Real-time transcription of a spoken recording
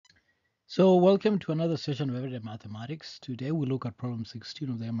So welcome to another session of Everyday Mathematics. Today we look at problem 16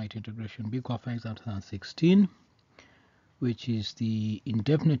 of the MIT Integration Big Exam 2016, which is the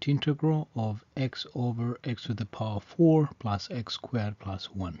indefinite integral of x over x to the power 4 plus x squared plus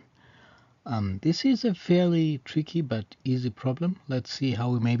 1. This is a fairly tricky but easy problem. Let's see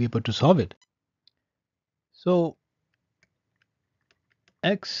how we may be able to solve it. So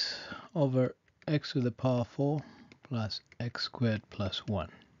x over x to the power 4 plus x squared plus 1.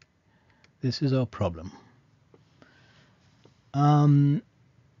 This is our problem. Let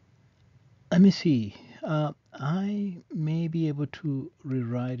me see. I may be able to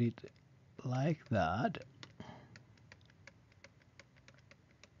rewrite it like that.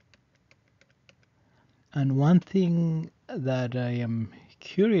 And one thing that I am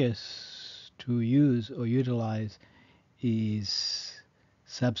curious to use or utilize is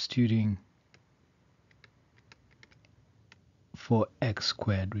substituting for x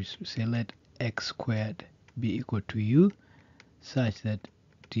squared, which we say let x squared be equal to u, such that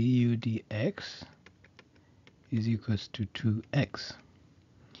du dx is equals to 2x.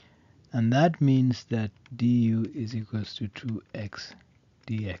 And that means that du is equals to 2x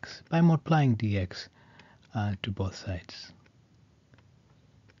dx by multiplying dx to both sides,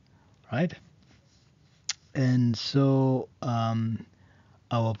 right? And so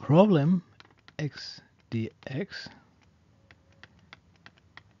our problem x dx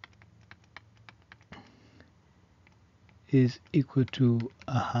is equal to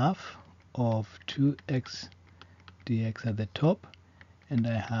a half of 2x dx at the top, and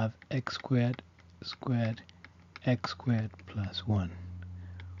I have x squared squared x squared plus 1,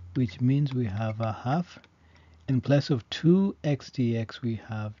 which means we have a half. In place of 2x dx we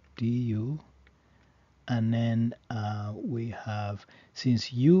have du, and then we have,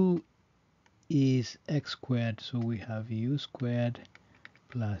 since u is x squared, so we have u squared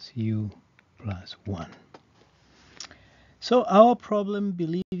plus u plus 1. So our problem,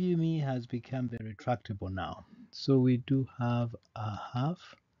 believe you me, has become very tractable now. So we do have a half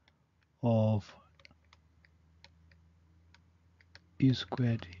of u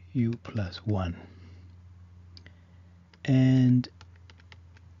squared u plus 1. And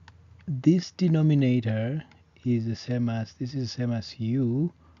this denominator is the same as, this is the same as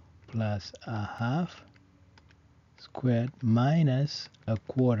u plus a half squared minus a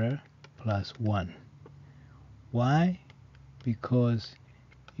quarter plus 1. Why? Because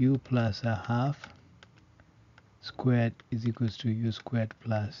u plus a half squared is equals to u squared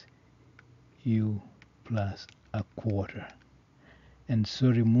plus u plus a quarter. And so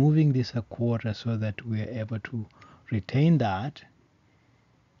removing this a quarter so that we are able to retain that,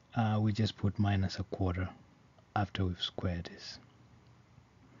 we just put minus a quarter after we've squared this.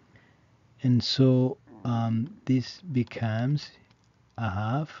 And so this becomes a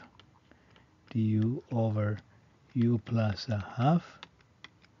half du over u plus a half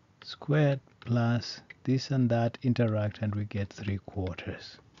squared plus this and that interact, and we get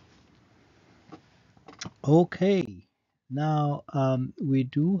 3/4. Okay, now we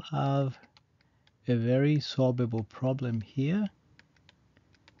do have a very solvable problem here.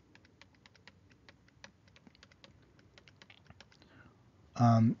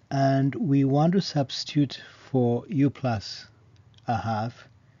 And we want to substitute for u plus a half,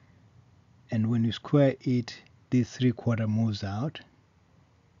 and when you square it, this 3/4 moves out,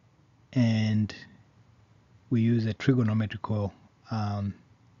 and we use a trigonometrical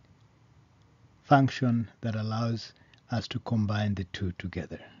function that allows us to combine the two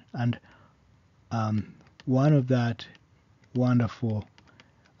together. And one of that wonderful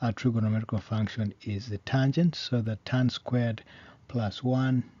trigonometrical function is the tangent, so that tan squared plus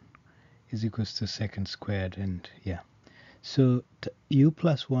 1 is equals to secant squared, and yeah. So u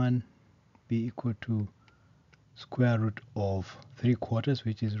plus 1 be equal to square root of 3/4,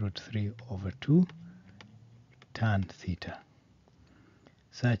 which is root 3 over 2 tan theta,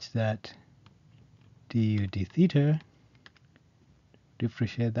 such that du d theta,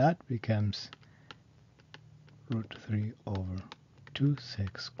 differentiate that, becomes root 3 over 2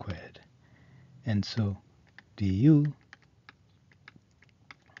 sec squared. And so du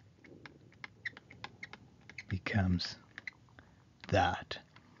becomes that.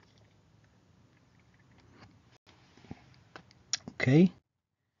 Okay,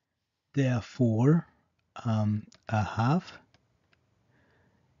 therefore a half,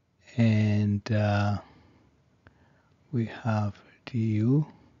 and we have du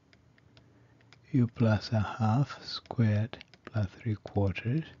u plus a half squared plus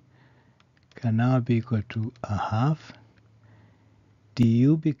 3/4 can now be equal to a half.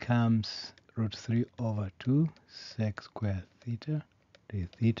 Du becomes root 3 over 2 sec squared theta d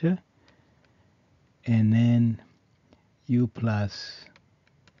theta, and then u plus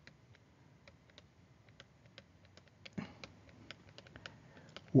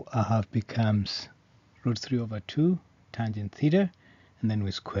a half becomes root 3 over 2 tangent theta, and then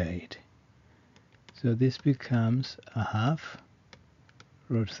we square it. So this becomes a half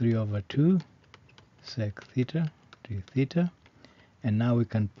root 3 over 2 sec theta d theta, and now we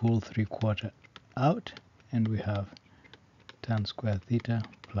can pull 3/4 out, and we have tan square theta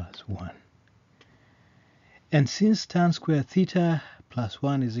plus 1. And since tan square theta plus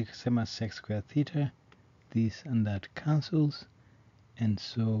 1 is the same as sec square theta, this and that cancels, and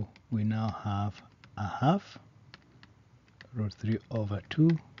so we now have a half root 3 over 2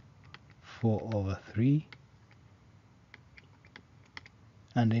 4 over 3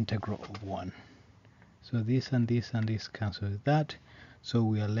 and integral of 1. So this and this and this cancel with that, so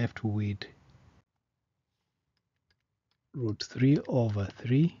we are left with root 3 over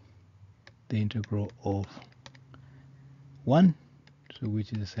 3, the integral of 1, so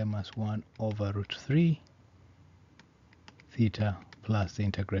which is the same as 1 over root 3 theta plus the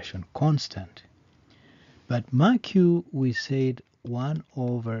integration constant. But mark you, we said 1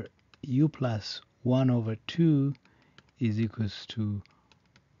 over u plus 1 over 2 is equals to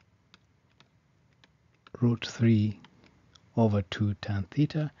root 3 over 2 tan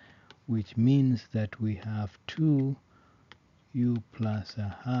theta, which means that we have 2 u plus a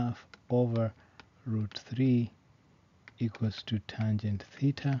half over root 3 equals to tangent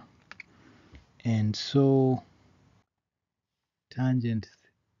theta, and so tangent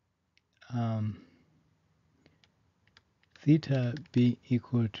theta being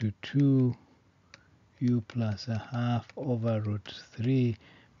equal to 2 u plus a half over root 3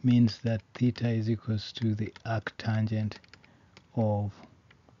 means that theta is equals to the arctangent of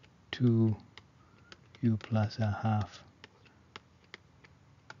 2 u plus a half,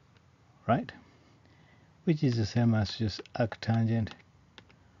 right? Which is the same as just arctangent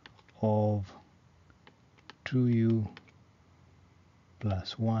of 2u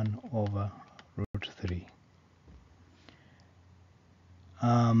plus 1 over root 3.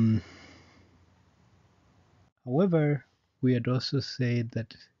 However, we had also said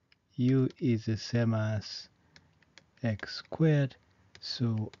that u is the same as x squared,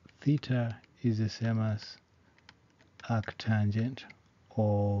 so theta is the same as arctangent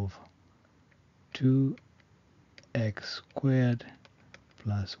of 2x squared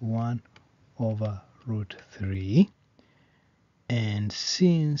plus 1 over root 3. And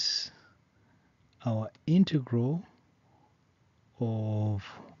since our integral of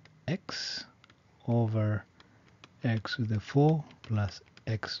x over x to the 4 plus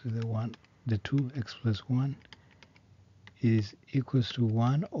x to the 1, the 2x plus 1 is equals to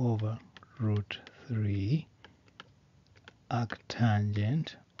 1 over root 3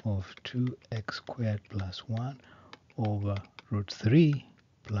 arctangent of 2x squared plus 1 over root 3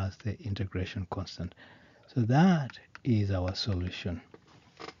 plus the integration constant. So that is our solution.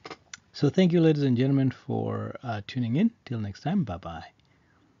 So thank you, ladies and gentlemen, for tuning in. Till next time, bye-bye.